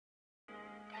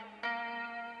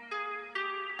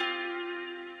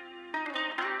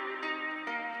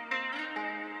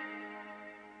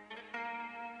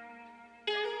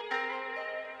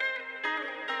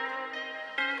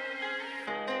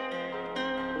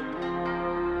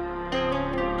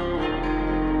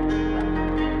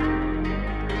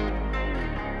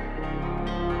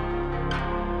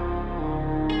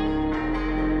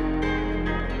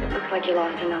like you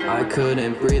lost another one. I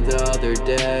couldn't breathe the other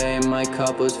day, my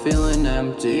cup was feeling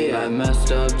empty. I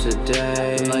messed up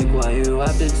today, like why you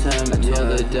have to tempt me? I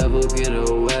told the devil get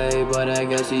away, but I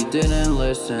guess he didn't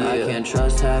listen. I can't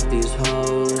trust half these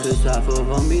hoes, cause half of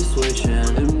them be switching.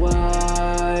 And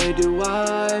why do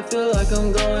I feel like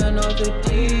I'm going off the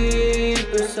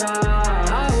deeper side?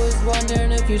 I was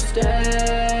wondering if you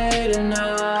stay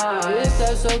tonight, if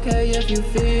that's okay, if you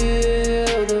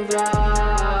feel the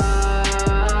vibe.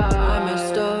 I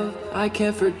messed up, I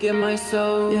can't forgive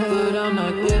myself, but I'm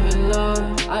not giving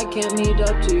love. I can't meet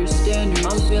up to your standards.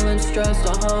 I'm feeling stressed,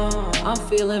 I'm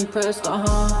feeling pressed,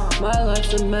 my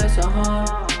life's a mess,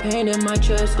 pain in my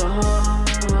chest,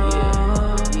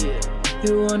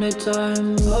 You wanted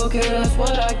time, okay, that's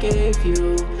what I gave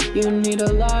you. You need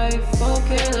a life,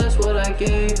 okay, that's what I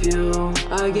gave you.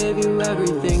 I gave you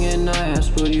everything and I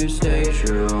asked, would you stay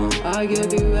true? I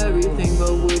gave you everything,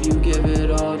 but would you give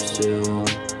it all too?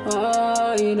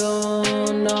 I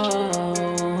don't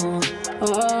know,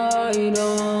 I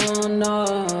don't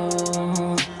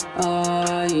know,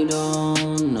 I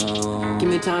don't know. Give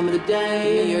me time of the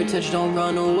day, your attention don't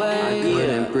run away. I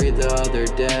couldn't breathe the other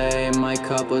day, my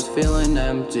cup was feeling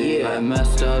empty. I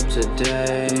messed up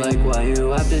today, like why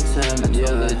you have to tempt me? I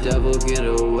told the devil get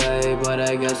away, but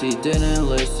I guess he didn't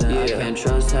listen. I can't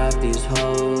trust half these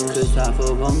hoes, cause half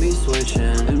of them be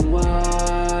switching. And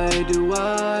why do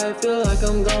I feel like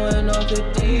I'm going off the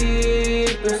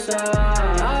deeper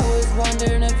side? I was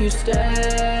wondering if you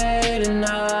stay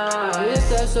tonight, if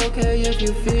that's okay, if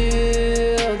you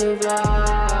feel the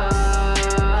vibe.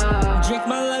 Drink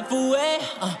my life away,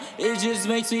 it just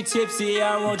makes me tipsy.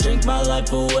 I won't drink my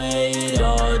life away, it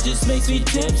all just makes me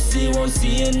tipsy. Won't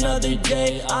see another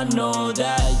day, I know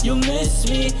that you'll miss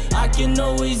me. I can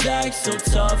always act so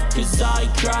tough, cause I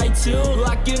cry too.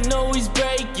 I can always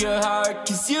break your heart,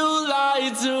 cause you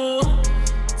lie too.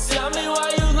 Tell me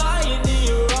why you lying,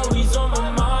 you're always on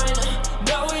my mind.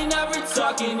 No, we never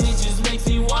talking, it just makes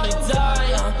me wanna die.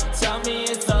 Tell me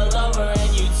it's a lover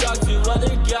and you talk to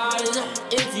other guys.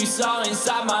 If you saw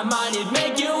inside my mind, it'd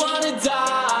make you wanna die.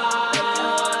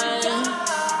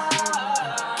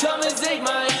 Come and take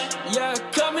my,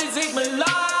 come and take my life.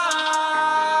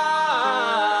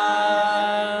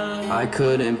 I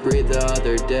couldn't breathe the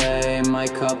other day, my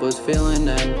cup was feeling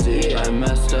empty. I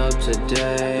messed up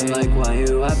today, like why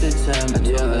you have to tempt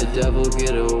me? I told the devil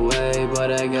get away,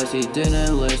 but I guess he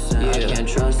didn't listen. I can't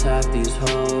trust half these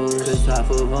hoes, cause half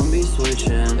of them be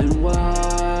switching. And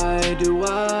why do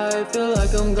I feel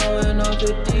like I'm going off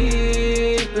the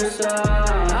deeper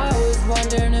side? I was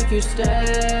wondering if you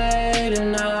stay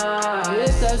tonight,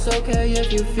 if that's okay,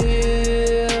 if you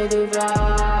feel